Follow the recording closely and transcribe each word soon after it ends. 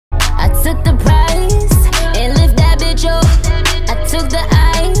took the price and lift that bitch up. I took the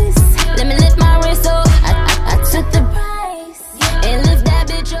ice, let me lift my wrist up. I took the price and lift that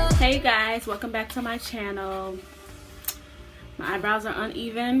bitch up. Hey guys, welcome back to my channel. My eyebrows are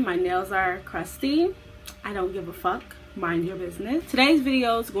uneven, my nails are crusty. I don't give a fuck, mind your business. Today's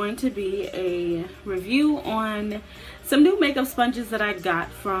video is going to be a review on some new makeup sponges that I got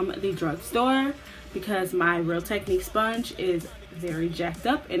from the drugstore because my Real Technique sponge is very jacked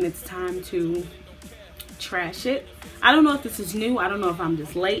up and it's time to trash it. I don't know if this is new, I don't know if I'm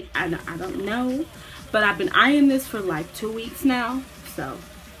just late, I don't know, but I've been eyeing this for like 2 weeks now, so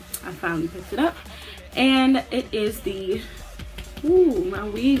I finally picked it up. And it is the, ooh, my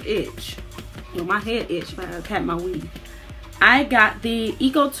weave itch. Well, my head itch, but I had my weave. I got the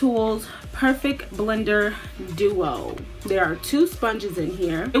ECOTOOLS Perfect Blender Duo. There are 2 sponges in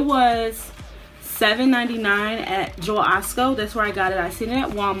here. It was $7.99 at Joel Osco. That's where I got it. I seen it at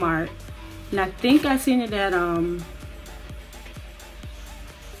Walmart. And I think I seen it at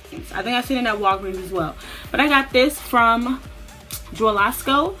Walgreens as well. But I got this from Joel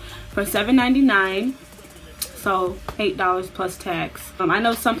Osco for $7.99. So $8 plus tax. I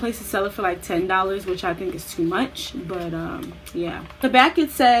know some places sell it for like $10, which I think is too much, but yeah. The back it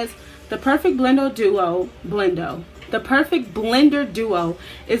says the Perfect Blender Duo. The Perfect Blender Duo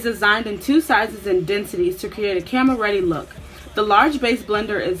is designed in 2 sizes and densities to create a camera-ready look. The large base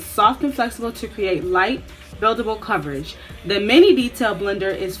blender is soft and flexible to create light, buildable coverage. The mini detail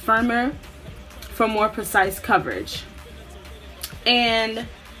blender is firmer for more precise coverage. And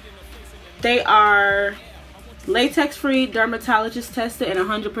they are latex-free, dermatologist tested, and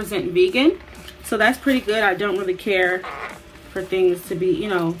 100% vegan. So that's pretty good. I don't really care for things to be, you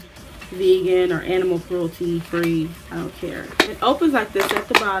know, vegan or animal cruelty free. I don't care. It opens like this at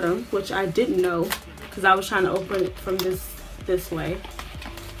the bottom, which I didn't know because I was trying to open it from this way.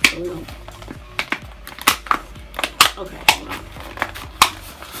 So we don't. Okay, hold on.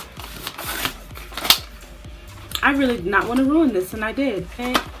 I really did not want to ruin this, and I did.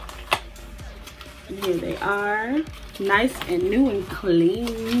 Okay. And here they are, nice and new and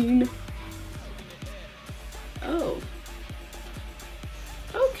clean. Oh,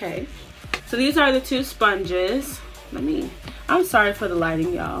 okay. So these are the 2 sponges. I'm sorry for the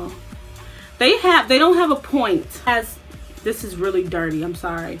lighting, y'all. They don't have a point. This is really dirty, I'm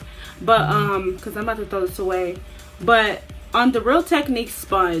sorry. But because I'm about to throw this away. But on the Real Technique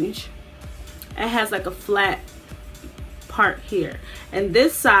sponge, it has like a flat part here, and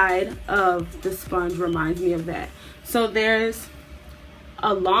this side of the sponge reminds me of that. So there's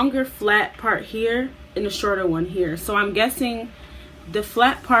a longer flat part here and a shorter one here. So I'm guessing the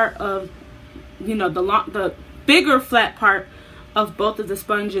flat part of, you know, the bigger flat part of both of the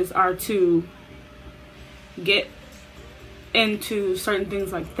sponges are to get into certain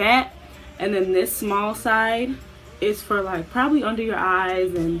things like that, and then this small side is for like probably under your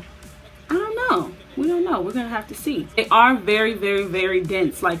eyes, and I don't know. We don't know. We're gonna have to see. They are very, very, very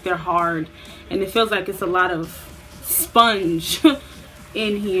dense. Like, they're hard, and it feels like it's a lot of sponge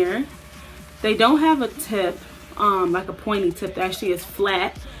in here. They don't have a tip, like a pointy tip. That actually is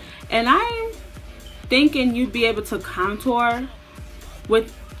flat, and I'm thinking you'd be able to contour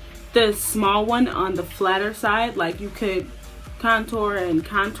with the small one on the flatter side. Like, you could contour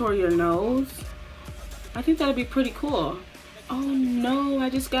your nose. I think that'd be pretty cool. Oh no, I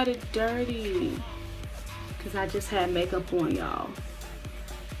just got it dirty because I just had makeup on, y'all.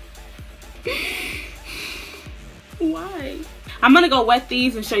 Why? I'm gonna go wet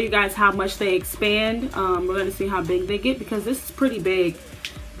these and show you guys how much they expand. We're gonna see how big they get because this is pretty big.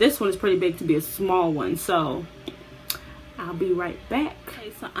 This one is pretty big to be a small one, so I'll be right back.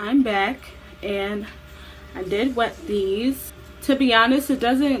 Okay, so I'm back and I did wet these. To be honest,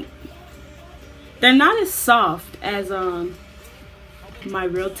 they're not as soft as my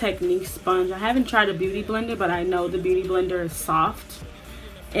Real Technique sponge. I haven't tried a beauty blender, but I know the beauty blender is soft,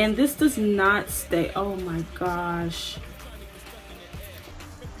 and this does not stay. Oh my gosh.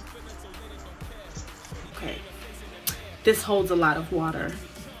 Okay, this holds a lot of water.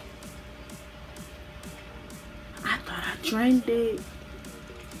 I thought I drained it.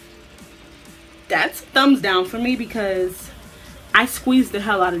 That's a thumbs down for me because I squeezed the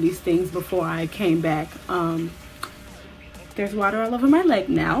hell out of these things before I came back. There's water all over my leg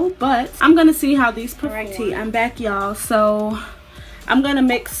now, but I'm gonna see how these perform. Alrighty, I'm back, y'all. So I'm gonna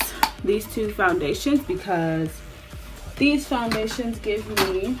mix these 2 foundations because these foundations give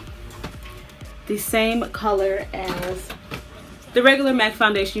me the same color as the regular MAC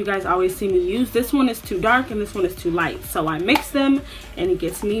foundation you guys always see me use. This one is too dark and this one is too light, so I mix them and it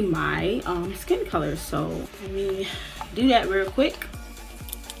gets me my skin color. So let me do that real quick.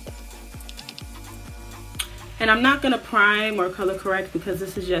 And I'm not gonna prime or color correct because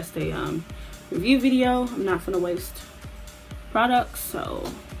this is just a review video. I'm not gonna waste products, so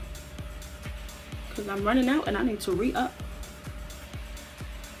because I'm running out and I need to re-up.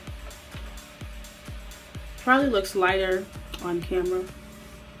 Probably looks lighter on camera,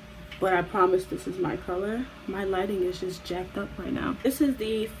 but I promise this is my color. My lighting is just jacked up right now. This is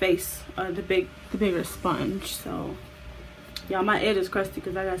the face, the bigger sponge. So y'all, my edge is crusty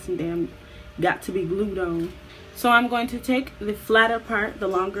because I got some damn got to be glued on. So I'm going to take the flatter part, the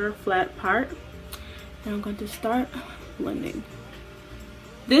longer flat part, and I'm going to start blending.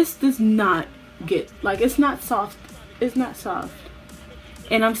 This does not get, like, it's not soft. It's not soft.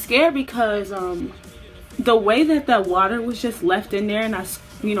 And I'm scared because the way that that water was just left in there and I,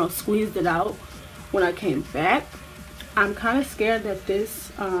 you know, squeezed it out when I came back, I'm kind of scared that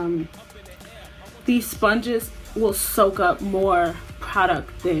this these sponges will soak up more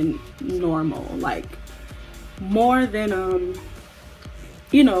product than normal, like more than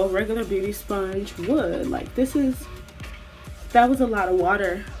you know, regular beauty sponge would. Like, this is, that was a lot of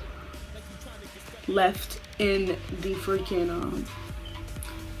water left in the freaking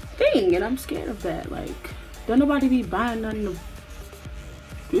thing, and I'm scared of that. Like, don't nobody be buying nothing to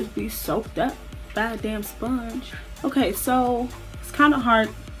just be soaked up by a damn sponge. Okay, so it's kind of hard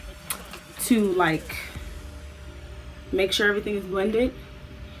to like make sure everything is blended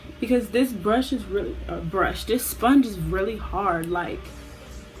because this brush is really this sponge is really hard. Like,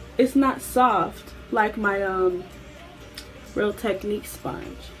 it's not soft like my Real Technique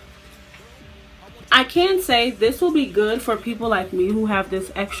sponge. I can say this will be good for people like me who have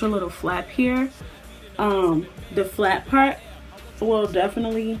this extra little flap here. The flat part will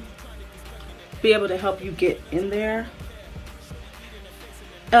definitely be able to help you get in there.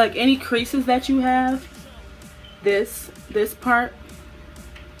 Like any creases that you have, this part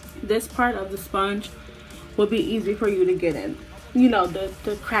of the sponge will be easy for you to get in. You know,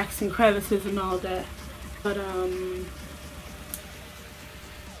 the cracks and crevices and all that. But I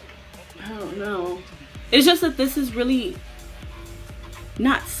don't know. It's just that this is really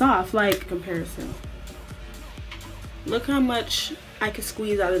not soft like comparison. Look how much I can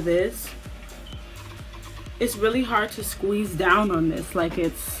squeeze out of this. It's really hard to squeeze down on this. Like,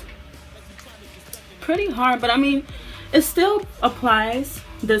 it's pretty hard, but I mean, it still applies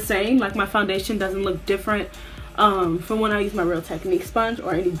the same. Like, my foundation doesn't look different from when I use my Real Technique sponge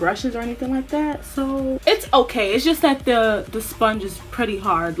or any brushes or anything like that. So it's okay. It's just that the sponge is pretty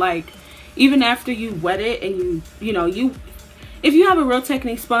hard. Like, even after you wet it and you know, if you have a Real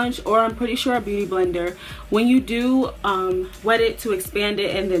Technique sponge, or I'm pretty sure a beauty blender, when you do wet it to expand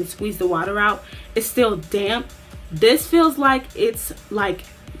it and then squeeze the water out, it's still damp. This feels like it's like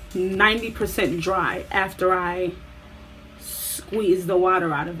 90% dry after I squeeze the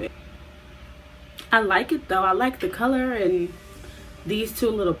water out of it. I like it though. I like the color and these two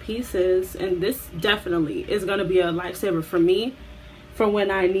little pieces, and this definitely is going to be a lifesaver for me for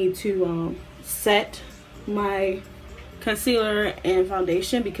when I need to set my concealer and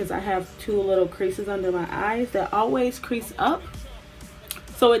foundation, because I have two little creases under my eyes that always crease up,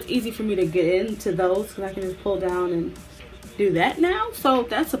 so it's easy for me to get into those because I can just pull down and do that now. So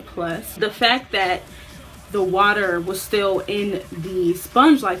that's a plus. The fact that the water was still in the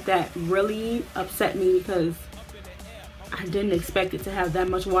sponge like that really upset me because I didn't expect it to have that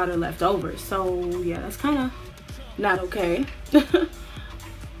much water left over. So yeah, that's kind of not okay.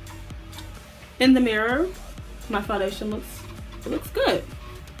 In the mirror, my foundation looks good.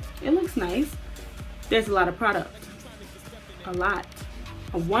 It looks nice. There's a lot of product, a lot.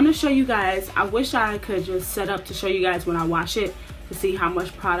 I want to show you guys. I wish I could just set up to show you guys when I wash it to see how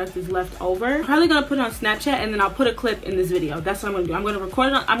much product is left over. I'm probably gonna put it on Snapchat and then I'll put a clip in this video. That's what I'm gonna do. I'm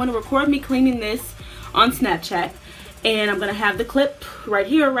gonna record me cleaning this on Snapchat, and I'm gonna have the clip right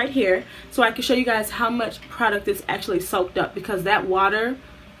here, so I can show you guys how much product is actually soaked up, because that water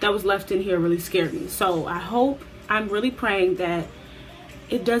that was left in here really scared me. So I'm really praying that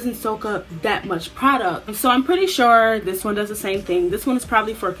it doesn't soak up that much product. So I'm pretty sure this one does the same thing. This one is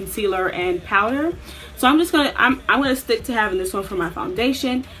probably for concealer and powder. So I'm gonna stick to having this one for my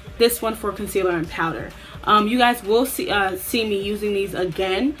foundation, this one for concealer and powder. You guys will see me using these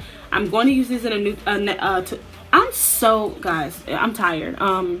again. I'm going to use these in a new guys, I'm tired.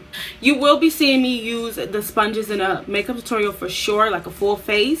 You will be seeing me use the sponges in a makeup tutorial for sure, like a full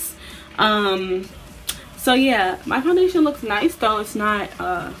face. So yeah, my foundation looks nice though. It's not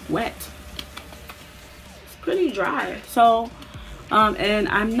wet. It's pretty dry. So and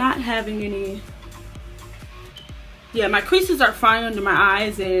I'm not having any, yeah, my creases are fine under my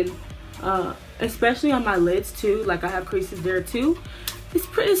eyes, and especially on my lids too. Like, I have creases there too.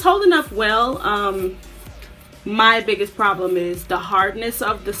 It's holding up well. my biggest problem is the hardness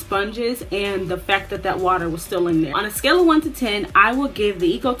of the sponges and the fact that that water was still in there. On a scale of 1 to 10, I will give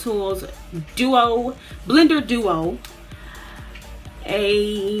the EcoTools Blender Duo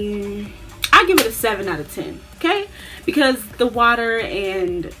I give it a 7 out of 10, okay? Because the water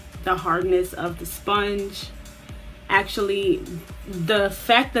and the hardness of the sponge, actually, the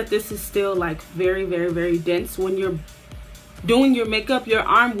fact that this is still like very, very, very dense, when you're doing your makeup, your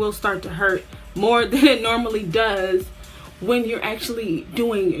arm will start to hurt more than it normally does when you're actually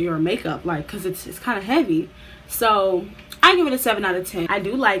doing your makeup, like, because it's kind of heavy. So I give it a 7 out of 10. I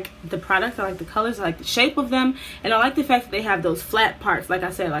do like the product. I like the colors. I like the shape of them, and I like the fact that they have those flat parts. Like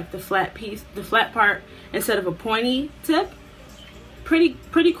I said, like the flat piece, the flat part instead of a pointy tip.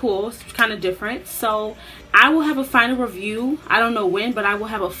 Pretty cool. It's kind of different. So I will have a final review. I don't know when, but I will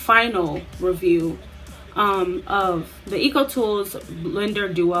have a final review of the EcoTools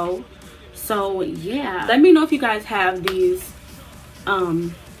Blender Duo. So yeah, let me know if you guys have these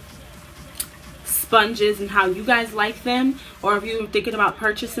sponges and how you guys like them, or if you're thinking about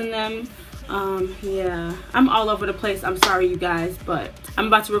purchasing them. Yeah, I'm all over the place. I'm sorry, you guys, but I'm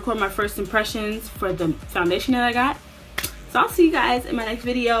about to record my first impressions for the foundation that I got. So I'll see you guys in my next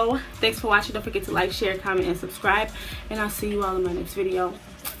video. Thanks for watching. Don't forget to like, share, comment, and subscribe, and I'll see you all in my next video.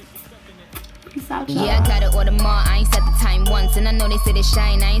 Peace out, y'all. Yeah, I gotta order more. I ain't set the time once, and I know they say they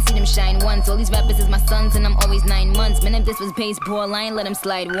shine. I ain't seen them shine once. All these rappers is my sons, and I'm always 9 months. Man, if this was baseball, I ain't let them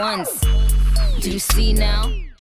slide once. Do you see now?